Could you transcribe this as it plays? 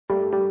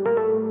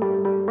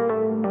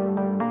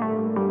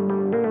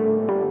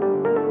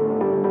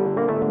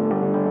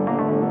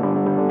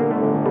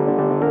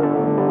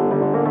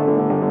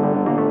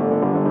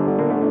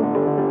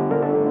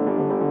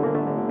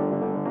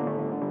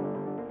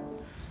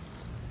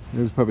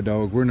There's Puppy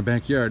Dog. We're in the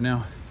backyard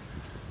now.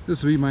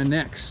 This will be my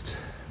next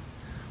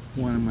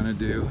one I'm gonna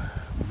do.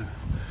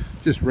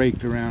 Just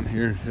raked around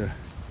here to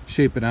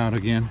shape it out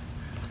again.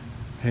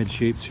 Had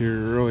shapes here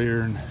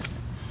earlier, and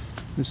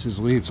this is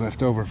leaves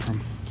left over from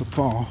the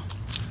fall.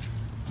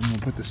 I'm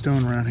gonna put the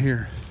stone around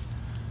here.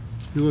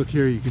 If you look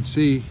here, you can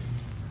see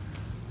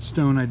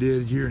stone I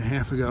did a year and a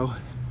half ago.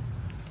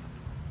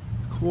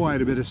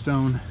 Quite a bit of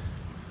stone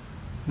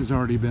has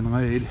already been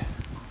laid.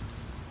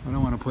 But I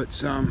want to put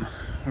some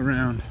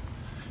around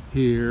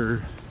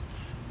here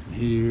and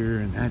here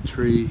and that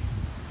tree,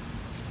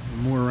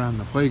 and more around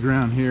the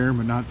playground here,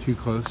 but not too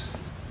close,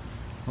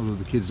 although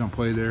the kids don't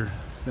play there.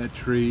 That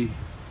tree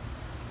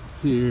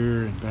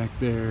here and back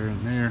there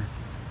and there.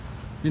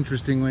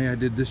 Interestingly, I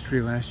did this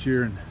tree last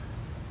year and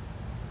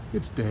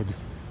it's dead,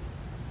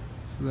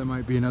 so that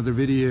might be another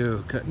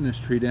video cutting this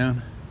tree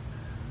down.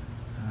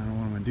 I don't know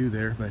what I'm gonna do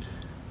there, but you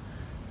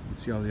can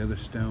see all the other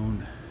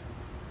stone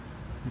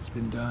that's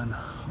been done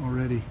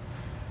already.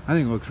 I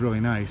think it looks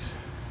really nice,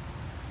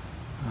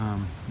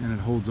 and it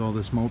holds all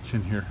this mulch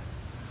in here.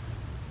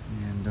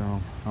 And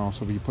I'll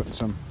also be putting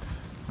some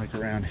like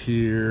around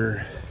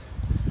here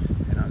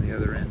and on the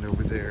other end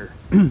over there.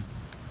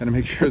 Gotta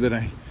make sure that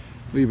I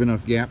leave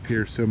enough gap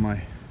here so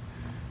my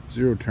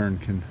zero turn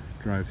can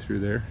drive through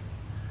there.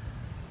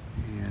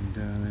 And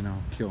then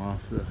I'll kill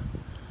off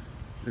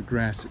the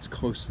grass that's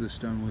close to the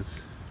stone with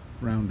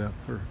Roundup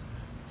or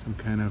some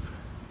kind of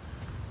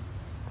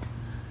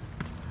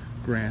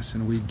grass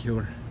and weed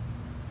killer.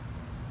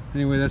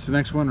 Anyway, that's the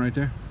next one right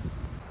there.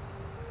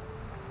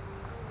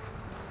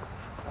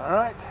 All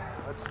right,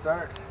 let's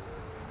start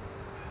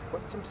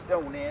putting some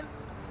stone in.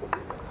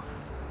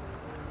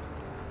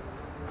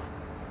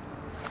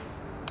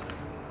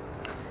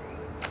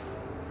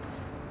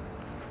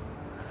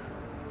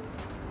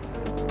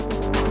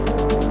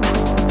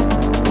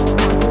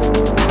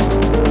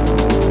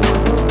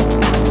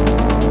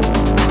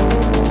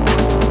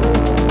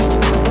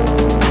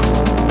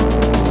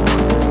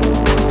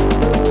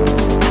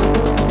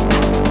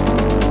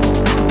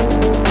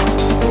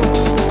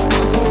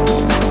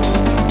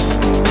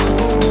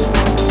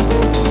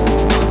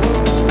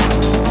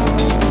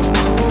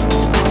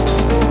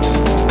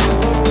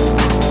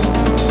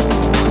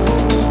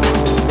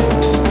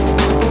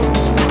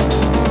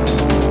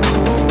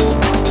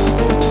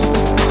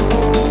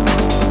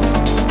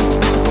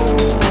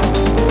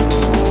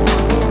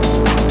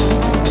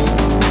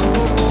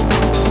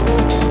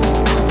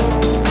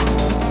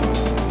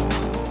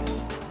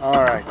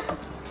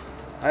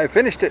 I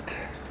finished it.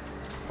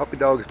 Puppy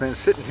Dog's been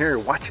sitting here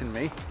watching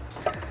me,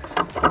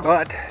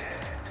 but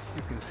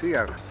you can see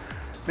I've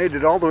made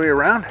it all the way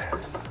around.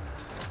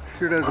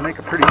 Sure does make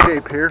a pretty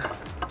shape here.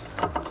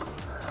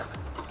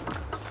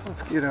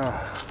 Let's get a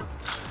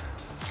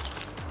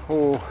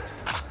whole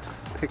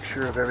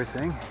picture of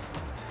everything.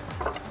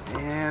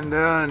 And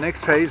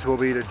next phase will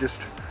be to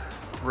just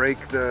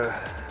rake the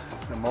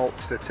mulch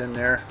that's in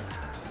there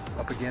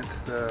up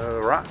against the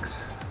rocks,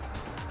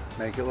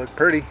 make it look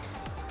pretty.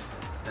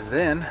 And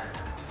then,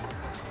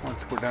 once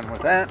we're done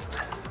with that,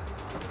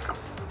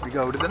 we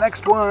go to the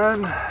next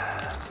one.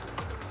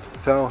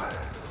 So,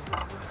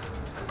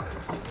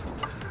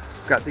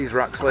 got these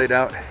rocks laid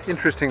out.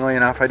 Interestingly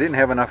enough, I didn't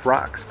have enough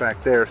rocks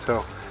back there,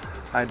 so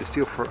I had to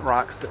steal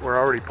rocks that were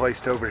already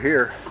placed over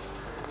here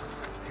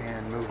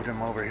and moved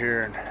them over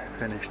here and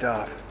finished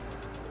off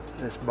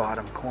this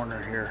bottom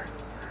corner here.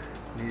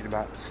 Need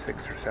about 6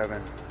 or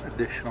 7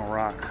 additional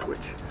rocks,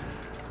 which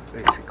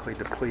basically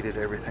depleted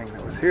everything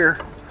that was here.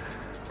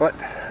 But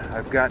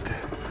I've got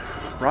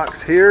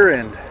rocks here,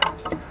 and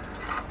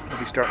we'll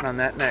be starting on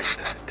that next.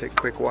 Take a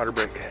quick water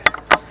break.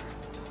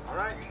 All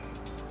right,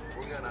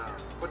 we're gonna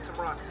put some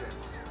rocks in.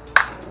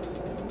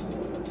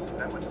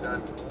 That one's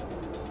done.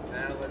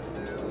 Now let's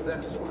do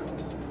this one.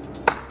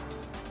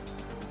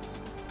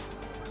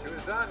 Two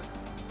is done.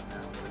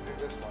 Now we're gonna do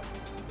this one.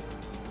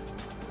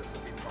 This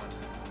will be fun.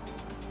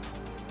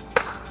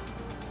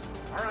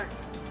 All right,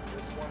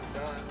 this one's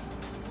done.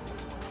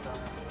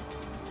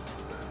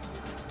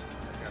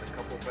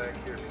 Back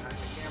here behind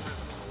the cameras.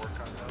 I'm going to work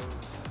on those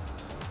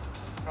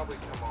probably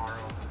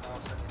tomorrow.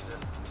 I'll send you to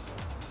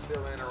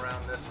fill in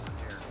around this one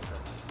here. So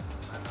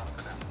I'm not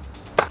for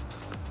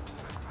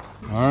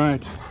now. All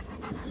right,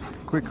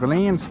 quick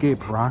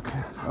landscape rock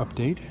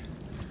update.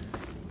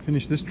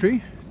 Finished this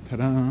tree.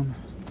 Ta-da!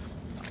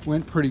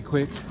 Went pretty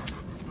quick.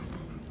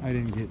 I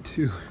didn't get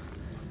too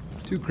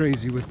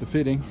crazy with the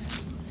fitting.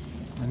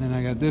 And then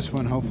I got this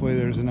one. Hopefully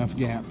there's enough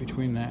gap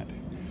between that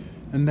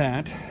and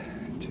that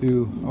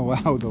to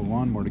allow the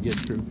lawnmower to get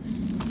through.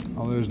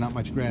 Although there's not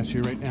much grass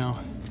here right now.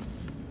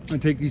 I'm gonna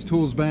take these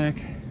tools back.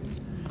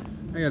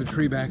 I got a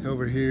tree back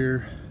over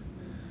here,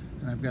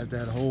 and I've got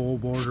that whole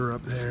border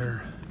up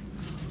there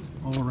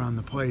all around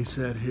the play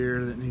set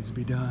here that needs to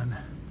be done.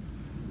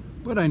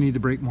 But I need to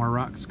break more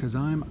rocks because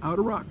I'm out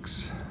of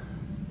rocks.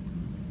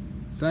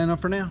 Sign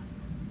off for now.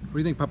 What do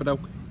you think, Papa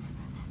Dog?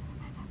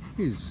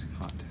 He's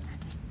hot.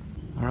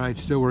 All right,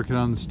 still working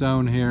on the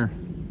stone here.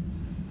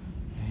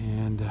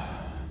 And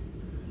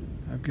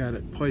I've got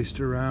it placed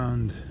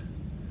around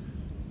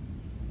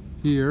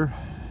here.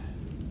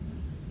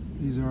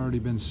 These have already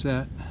been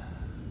set.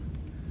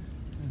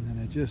 And then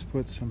I just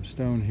put some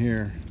stone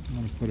here. I'm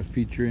going to put a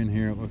feature in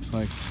here. It looks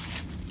like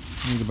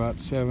I need about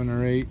 7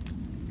 or 8,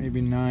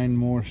 maybe 9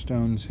 more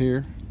stones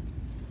here.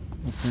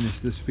 We'll finish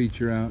this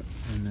feature out,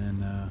 and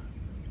then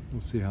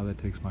we'll see how that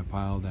takes my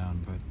pile down.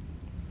 But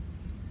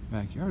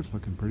backyard's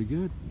looking pretty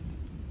good.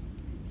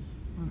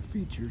 A lot of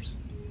features.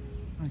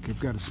 I think I've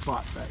got a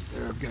spot back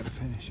there I've got to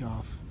finish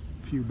off.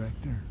 A few back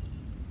there.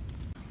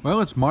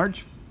 Well, it's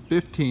March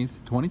 15th,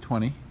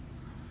 2020,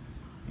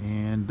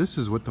 and this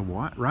is what the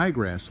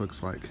ryegrass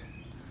looks like.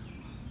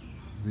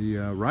 The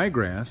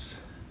ryegrass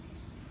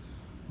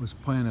was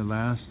planted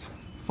last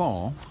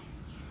fall,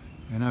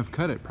 and I've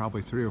cut it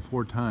probably 3 or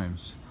 4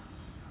 times,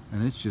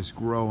 and it's just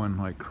growing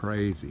like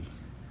crazy.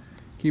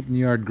 Keeping the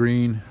yard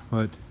green,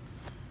 but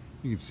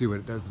you can see what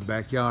it does to the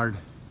backyard.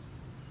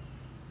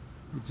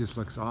 It just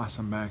looks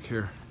awesome back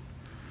here.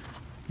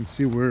 You can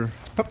see where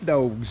Pup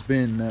Dog's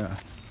been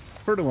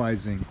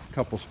fertilizing a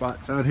couple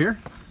spots out here,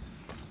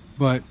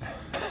 but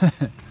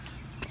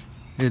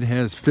it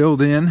has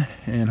filled in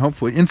and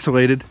hopefully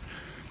insulated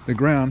the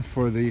ground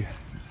for the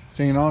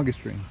St.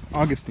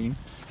 Augustine,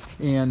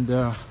 and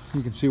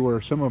you can see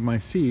where some of my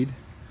seed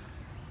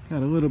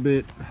got a little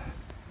bit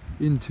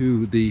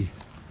into the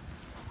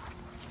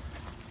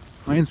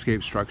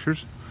landscape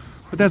structures,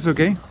 but that's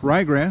okay.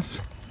 Ryegrass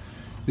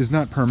is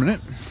not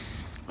permanent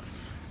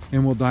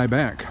and will die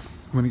back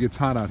when it gets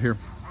hot out here.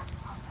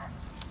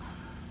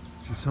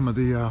 See, some of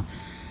the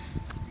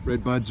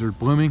red buds are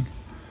blooming,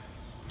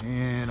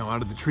 and a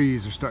lot of the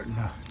trees are starting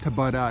to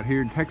bud out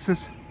here in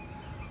Texas,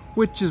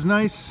 which is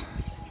nice.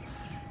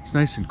 It's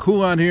nice and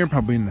cool out here,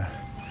 probably in the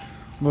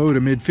low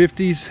to mid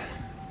 50s,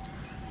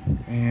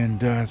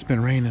 and it's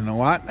been raining a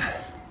lot,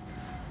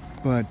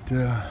 but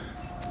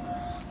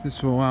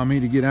this will allow me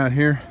to get out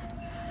here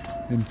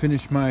and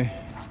finish my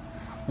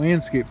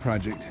landscape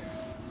project.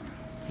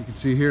 You can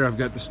see here I've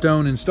got the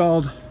stone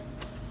installed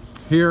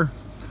here.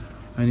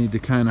 I need to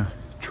kind of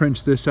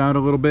trench this out a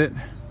little bit,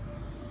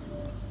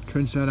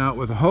 trench that out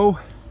with a hoe,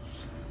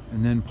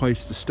 and then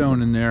place the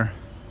stone in there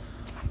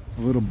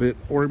a little bit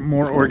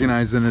more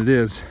organized than it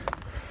is.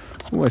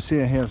 Oh, I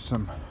see I have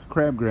some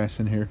crabgrass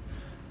in here.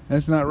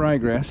 That's not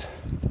ryegrass.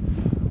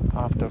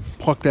 I'll have to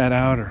pluck that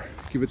out or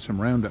give it some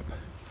Roundup.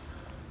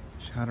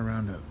 Shot of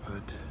Roundup,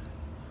 but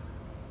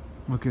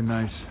looking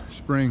nice.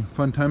 Spring,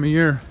 fun time of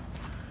year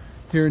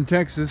here in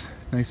Texas.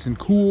 Nice and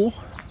cool.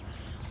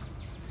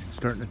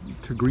 Starting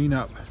to green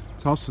up.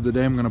 It's also the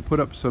day I'm going to put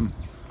up some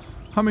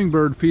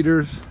hummingbird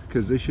feeders,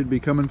 because they should be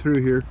coming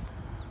through here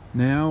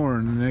now or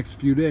in the next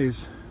few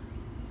days.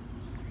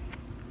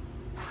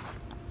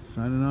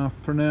 Signing off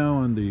for now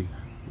on the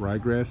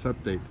ryegrass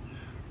update,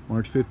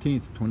 March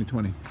 15th,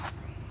 2020.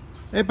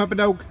 Hey, Puppy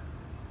Dog,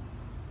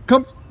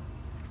 come,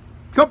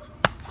 come.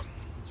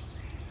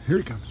 Here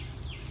he comes.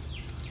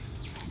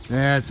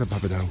 That's a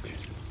Puppy Dog.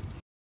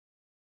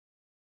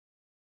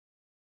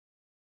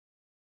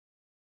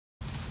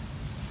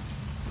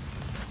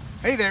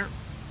 Hey there.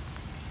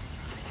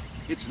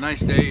 It's a nice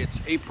day. It's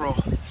April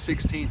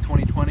 16th,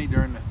 2020,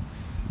 during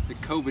the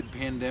COVID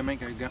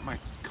pandemic. I got my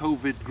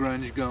COVID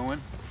grunge going.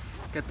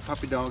 Got the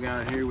puppy dog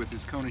out here with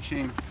his cone of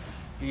shame.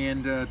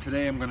 And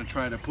today I'm going to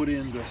try to put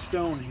in the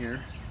stone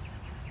here.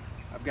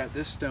 I've got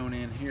this stone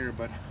in here,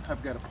 but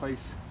I've got to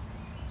place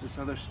this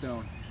other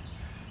stone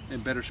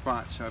in better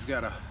spots. So I've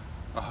got a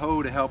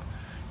hoe to help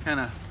kind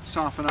of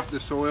soften up the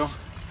soil.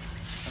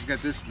 I've got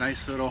this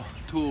nice little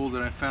tool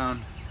that I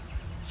found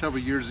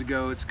several years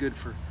ago. It's good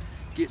for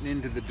getting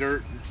into the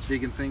dirt and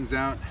digging things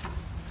out.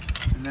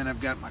 And then I've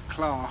got my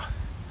claw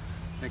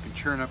that can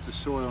churn up the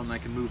soil, and I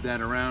can move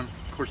that around.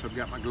 Of course, I've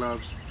got my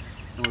gloves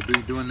and we'll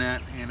be doing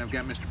that, and I've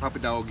got Mr. Puppy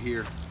Dog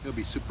here. He'll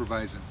be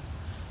supervising.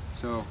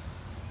 So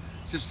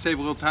just to save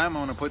a little time,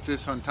 I'm going to put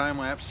this on time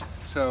lapse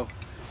so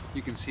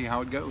you can see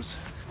how it goes.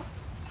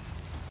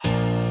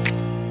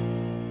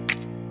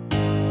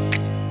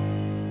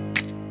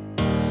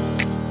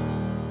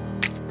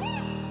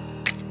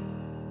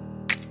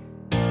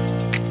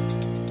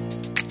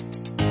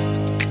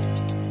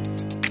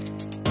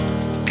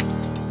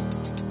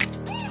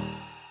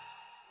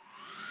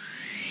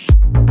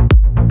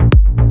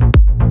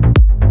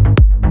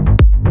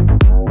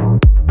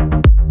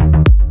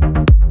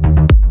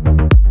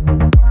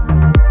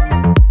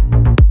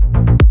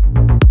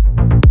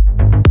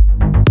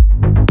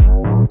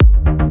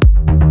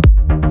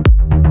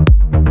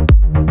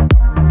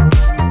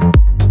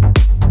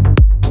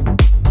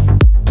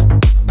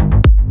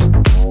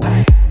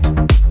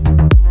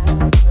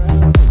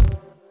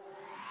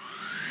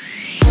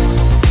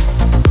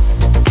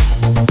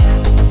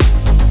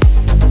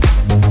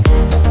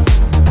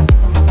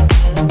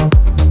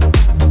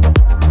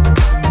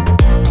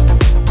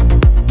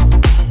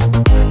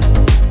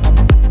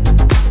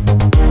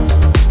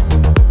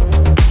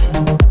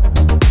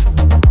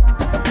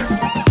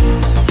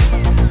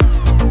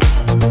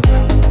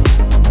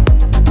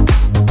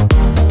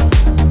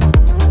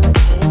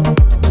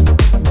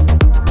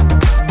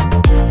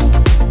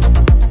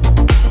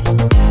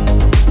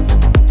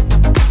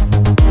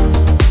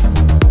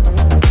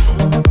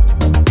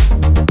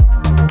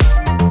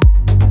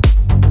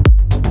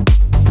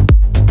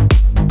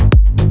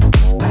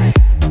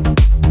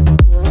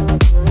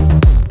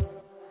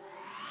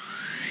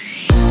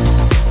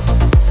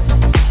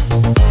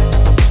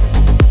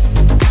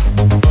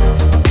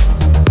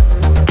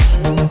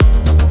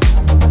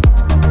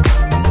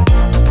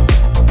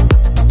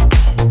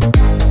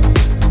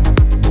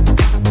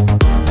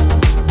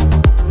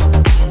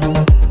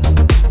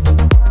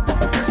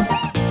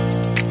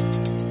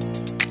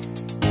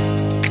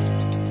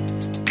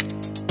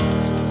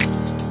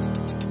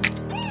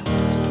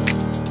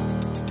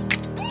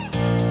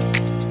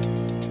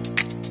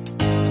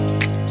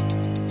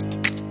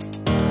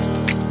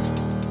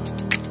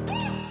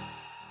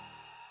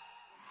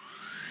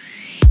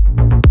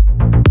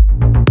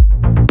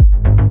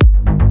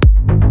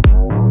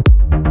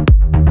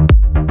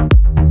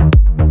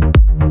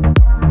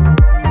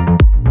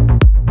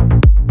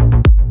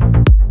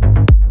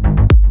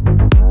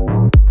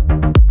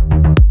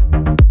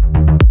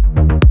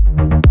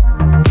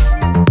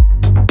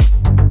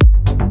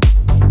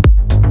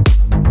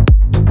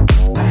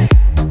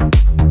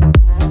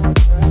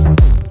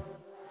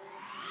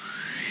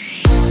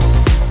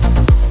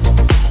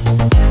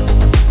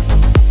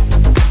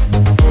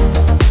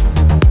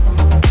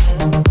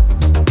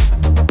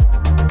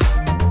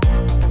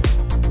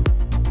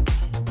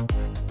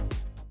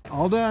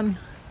 done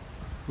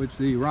with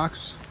the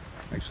rocks,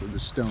 actually the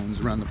stones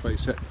around the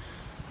place. I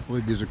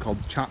believe these are called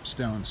chop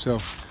stones. So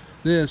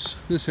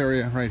this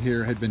area right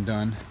here had been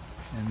done,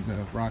 and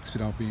the rocks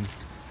had all been,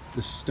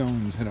 the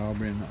stones had all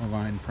been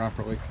aligned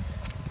properly.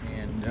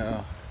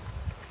 And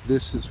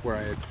this is where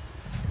I had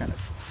kind of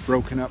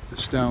broken up the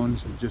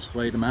stones and just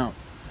laid them out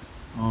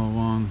all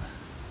along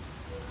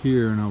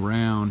here and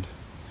around.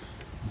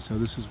 And so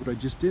this is what I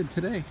just did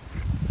today.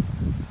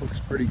 Looks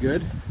pretty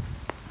good.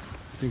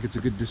 I think it's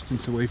a good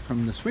distance away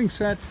from the swing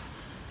set.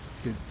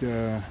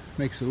 It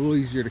makes it a little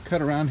easier to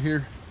cut around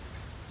here.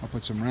 I'll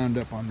put some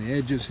Roundup on the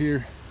edges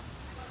here,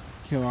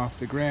 kill off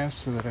the grass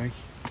so that I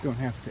don't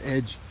have to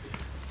edge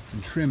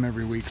and trim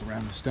every week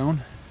around the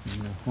stone.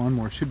 And the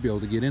lawnmower should be able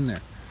to get in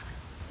there.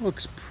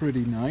 Looks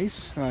pretty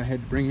nice. I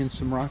had to bring in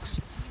some rocks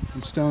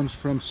and stones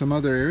from some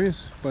other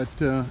areas, but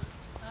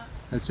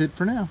that's it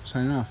for now.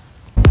 Signing off.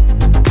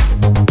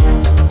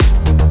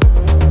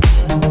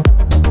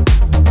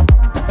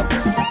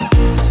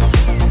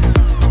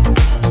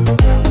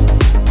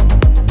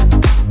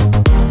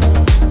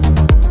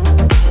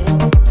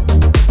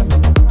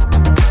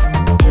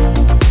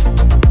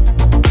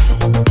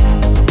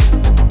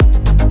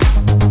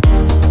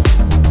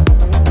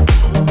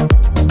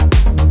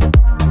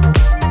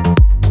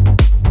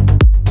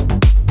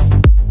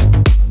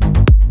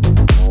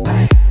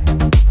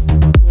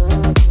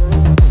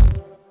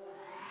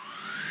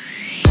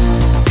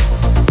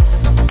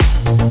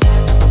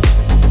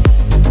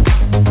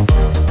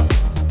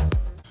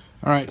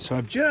 Alright, so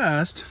I've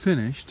just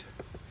finished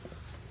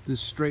this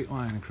straight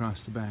line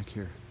across the back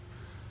here.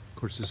 Of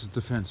course, this is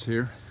the fence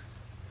here.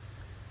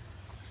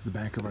 This is the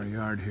back of our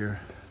yard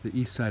here, the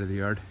east side of the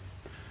yard.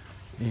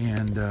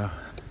 And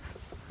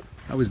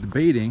I was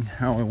debating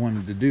how I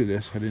wanted to do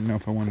this. I didn't know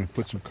if I wanted to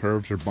put some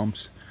curves or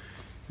bumps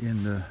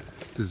in the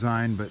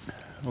design, but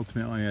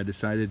ultimately I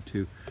decided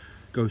to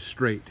go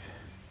straight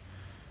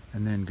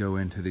and then go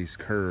into these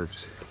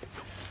curves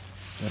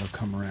that'll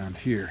come around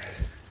here.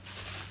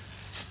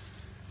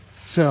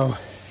 So,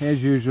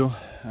 as usual,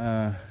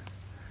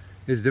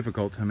 it's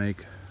difficult to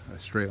make a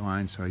straight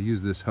line, so I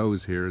use this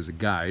hose here as a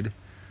guide.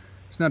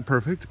 It's not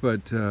perfect,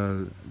 but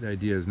the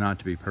idea is not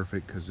to be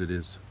perfect because it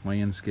is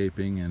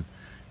landscaping and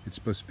it's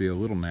supposed to be a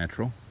little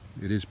natural.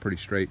 It is pretty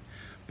straight.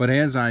 But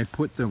as I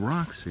put the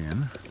rocks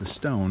in, the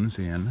stones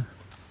in,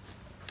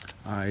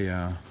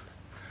 I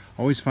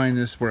always find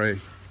this where I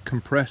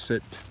compress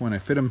it. When I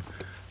fit them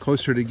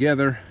closer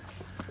together,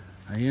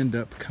 I end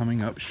up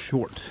coming up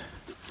short.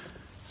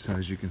 So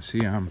as you can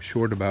see, I'm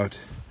short about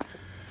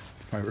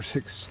 5 or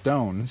 6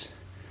 stones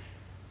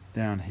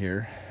down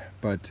here,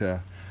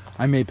 but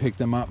I may pick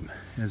them up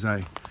as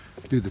I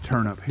do the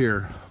turn up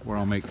here, where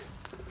I'll make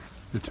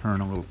the turn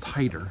a little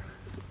tighter,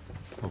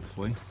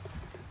 hopefully.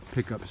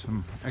 Pick up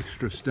some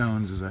extra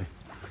stones as I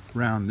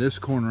round this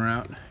corner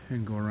out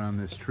and go around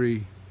this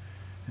tree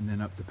and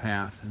then up the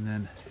path. And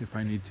then if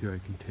I need to, I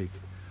can take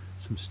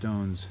some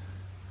stones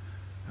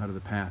out of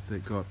the path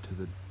that go up to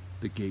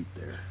the gate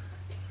there.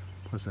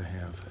 Plus I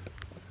have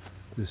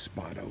this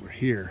spot over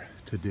here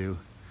to do,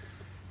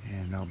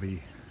 and I'll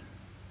be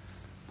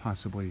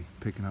possibly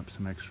picking up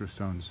some extra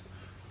stones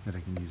that I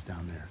can use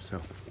down there.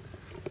 So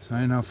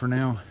signing off for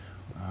now.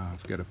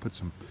 I've got to put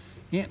some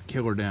ant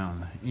killer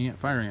down.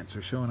 Fire ants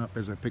are showing up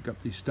as I pick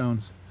up these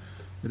stones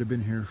that have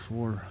been here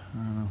for, I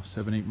don't know,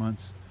 7-8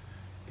 months,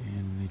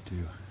 and need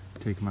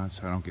to take them out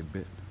so I don't get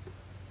bit.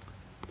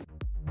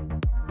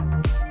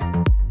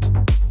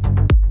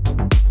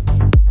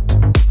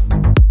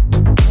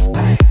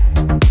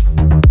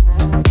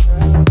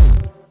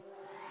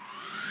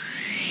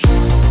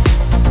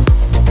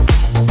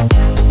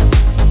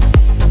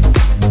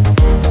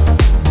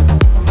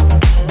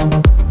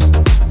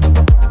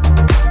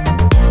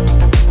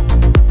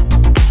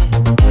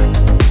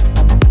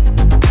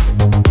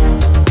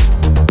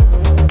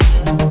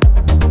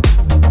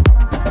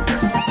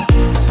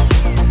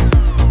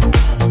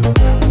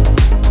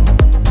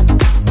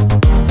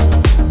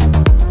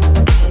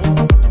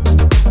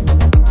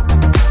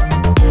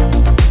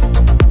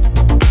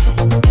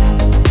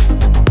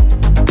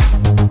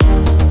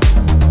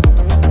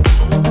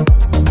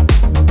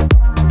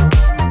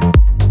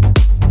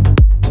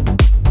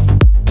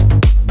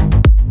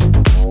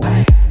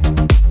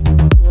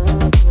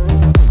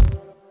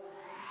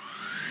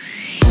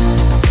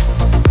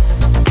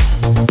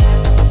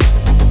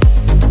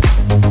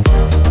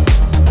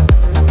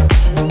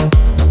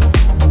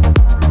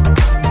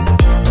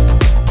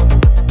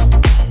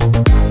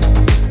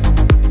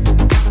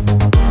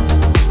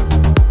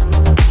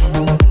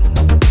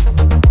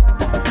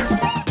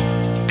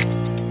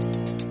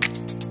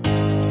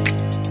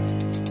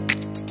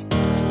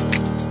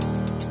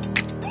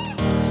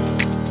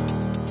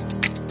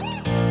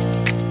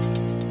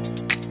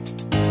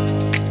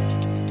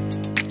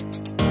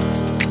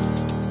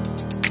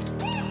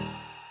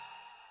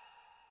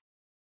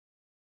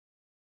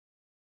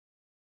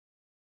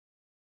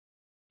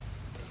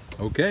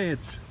 Okay,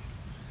 it's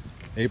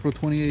April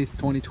 28th,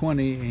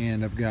 2020,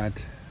 and I've got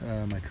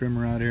my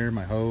trimmer out here,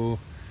 my hoe,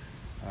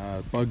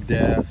 bug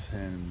death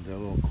and the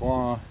little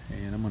claw,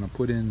 and I'm going to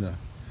put in the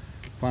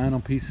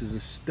final pieces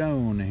of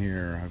stone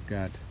here. I've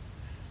got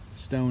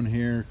stone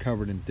here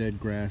covered in dead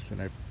grass that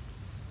I've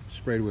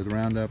sprayed with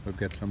Roundup. I've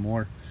got some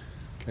more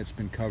that's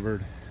been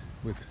covered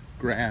with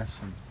grass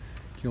and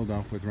killed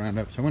off with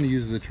Roundup. So I'm going to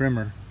use the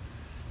trimmer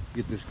to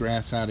get this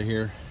grass out of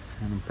here,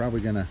 and I'm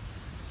probably going to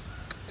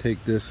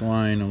take this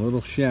line a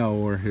little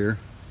shallower here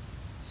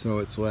so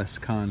it's less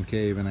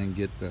concave and I can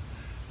get the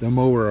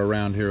mower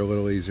around here a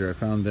little easier. I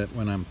found that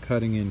when I'm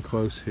cutting in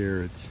close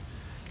here,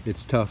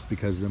 it's tough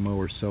because the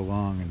mower's so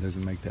long and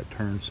doesn't make that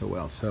turn so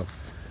well. So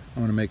I'm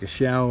going to make a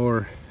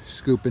shallower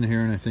scoop in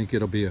here, and I think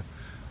it'll be a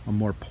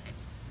more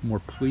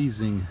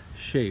pleasing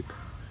shape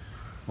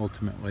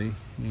ultimately,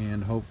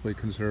 and hopefully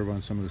conserve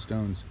on some of the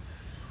stones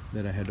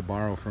that I had to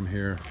borrow from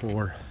here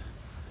for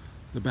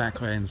the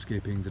back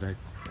landscaping that I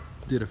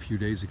did a few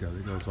days ago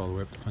that goes all the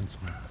way up the fence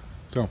line.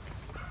 So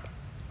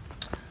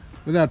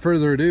without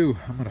further ado,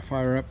 I'm going to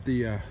fire up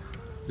the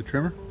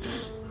trimmer,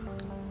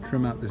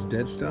 trim out this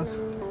dead stuff,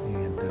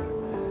 and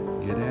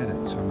get at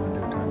it. So I'm going to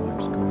do a time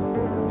lapse going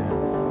forward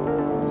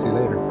now. See you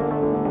later.